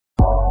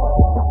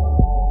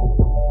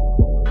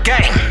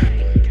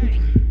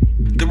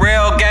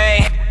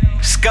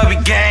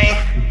Scubby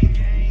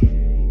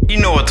gang. You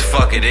know what the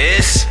fuck it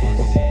is.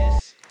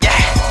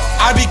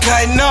 I be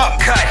cutting up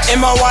in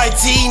my white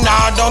tee,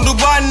 nah, don't do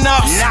button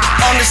ups.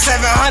 On the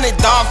 700,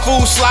 dog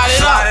food, slide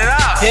it up.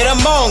 Hit them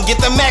on, get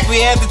the Mac,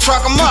 we had to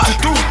truck them up.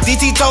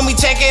 DT told me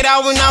check it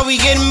out, and now we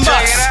getting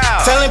bucks.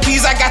 Telling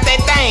P's I got that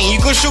thing,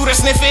 you can shoot or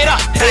sniff it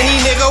up. Any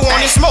nigga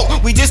wanna smoke,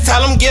 we just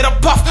tell him get a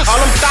puff. All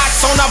them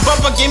thoughts on our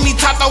bumper, give me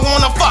top, I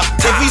wanna fuck.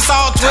 If we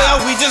saw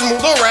 12, we just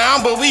moved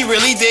around, but we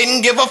really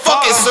didn't give a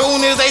fuck. As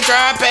soon as they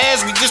drive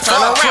past, we just turn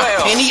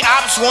around. Any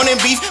ops wanting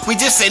beef, we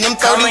just send them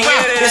 30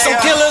 rounds. There's some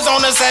killers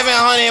on the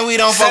 700, we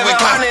don't fuck with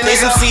clown. They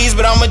some C's,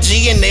 but I'm a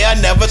G and they'll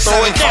never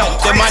throw it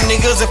down. They're my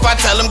niggas, if I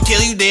tell them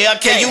kill you, they'll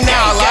kill you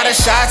now. A lot of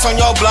shots on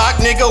your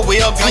block, nigga,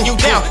 we'll gun you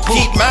down.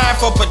 Keep mine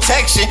for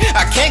protection,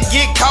 I can't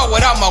get caught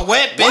without my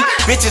weapon.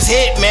 Bitches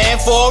hit, man,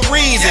 for a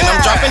reason.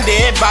 I'm dropping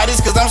dead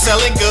bodies cause I'm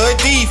selling good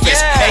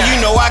defense. And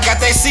you know I got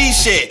that C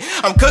shit.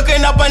 I'm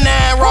cooking up a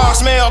 9 raw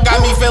smell,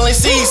 got me feeling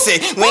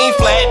seasick. We ain't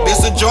flat,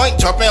 this a joint,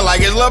 jumping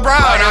like it's LeBron.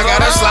 I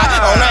got a slide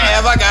on the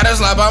F, I got a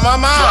slide by my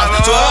mom.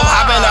 12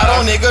 hopping out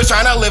on niggas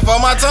trying to live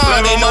on my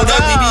tongue. They know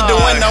that we be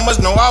doing numbers,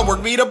 know our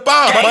work be the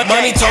bomb. But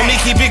money told me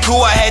keep it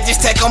cool, I had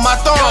just tech on my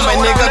thumb. A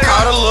nigga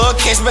caught a little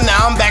kiss, but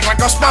now I'm back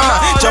like I'm spawn.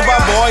 Jump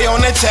out boy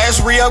on the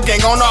chest, real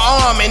gang on the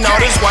arm. And all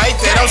this white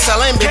that I'm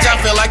selling, bitch, I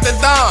feel like the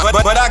Don.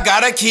 But I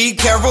gotta keep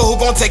careful who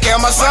gon' take care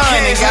of my son.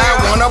 And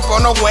got one up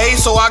on the way,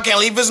 so I can't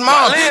leave his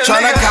mom.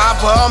 Tryna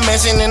cop her,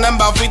 mentioning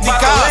about 50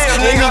 cars.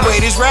 Anyway,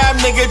 this rap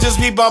nigga just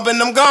be bumping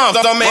them gums.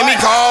 Don't make me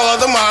call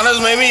other minors,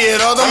 make me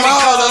hit other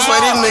malls. I swear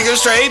these niggas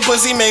straight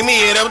pussy make me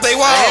hit up they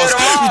walls.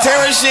 You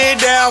tearing shit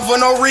down for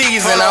no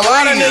reason. A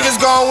lot of niggas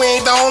gone, we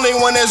ain't the only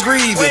one that's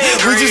grieving.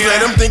 We just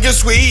let them think it's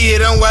sweet, hit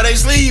them while they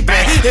sleeping.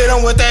 Hit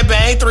them with that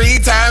bang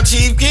 3-time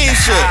Chief Keef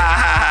shit.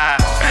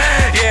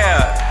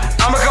 Yeah.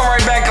 I'ma come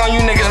right back on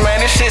you niggas,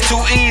 man. This shit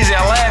too easy.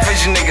 I laugh at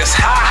you niggas.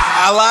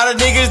 A lot of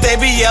niggas, they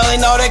be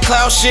yelling all that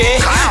clout shit.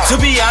 To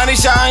be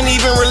honest, I ain't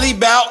even really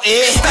bout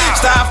it.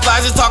 Stop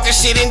flies and talking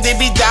shit and they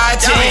be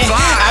dodging.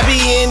 I be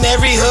in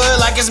every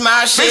hood like it's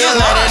my shit. Let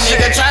a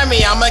nigga try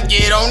me, I'ma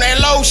get on that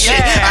low shit.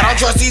 I don't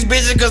trust these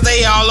bitches cause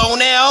they all on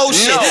that old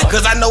shit.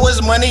 Cause I know it's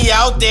money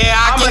out there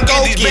I can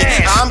go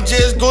get. I'm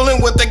just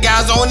gooling with the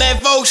guys on that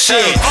folk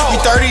shit. You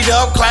 30'd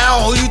up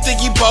clown, who you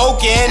think you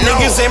poking?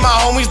 Niggas say my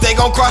homies, they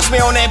gon' cross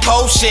me on that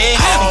shit.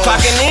 I'm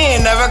clocking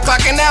in, never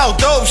clocking out,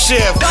 dope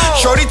shift.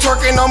 Shorty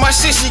twerking on my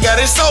shit, she got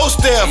it so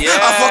stiff.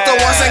 I fucked her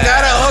once and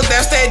got a hook,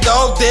 that's that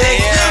dope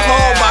dick.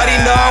 Whole body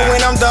know when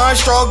I'm done,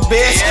 stroke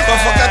bitch. But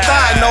fuck a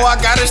thought, know I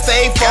gotta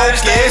stay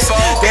focused.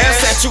 They'll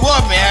set you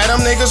up and have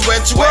them niggas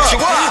wet you up.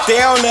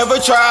 They'll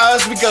never try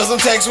us because them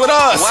text with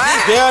us.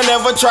 They'll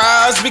never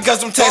try us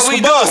because them text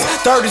with us.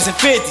 30s and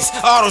 50s,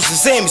 autos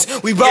and semis,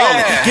 we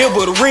ballin'.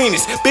 Gilbert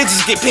arenas, bitches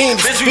get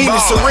penis,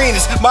 Venus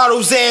arenas,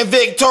 models and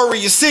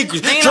Victoria's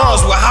Secrets.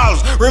 Drums with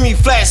hollers, Remy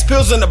flats,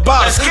 pills in the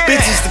bottles.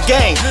 Bitches the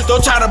gang,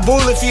 don't try to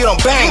bull if you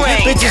don't bang.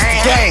 Bitches the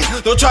gang,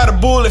 don't try to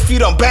bull if you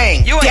don't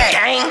bang. You ain't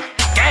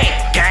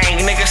gang,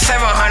 nigga.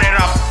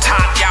 700 off the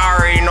top, y'all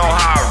already know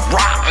how I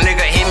rock,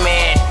 nigga.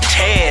 Hitman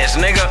Tez,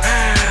 nigga.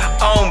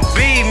 On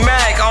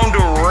B-Mac, on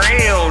the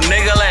real,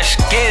 nigga. Let's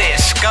get it.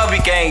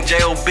 Scubby gang,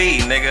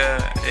 J.O.B.,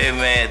 nigga.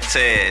 Hitman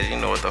Tez, you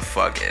know what the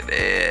fuck it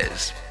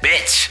is,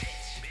 bitch.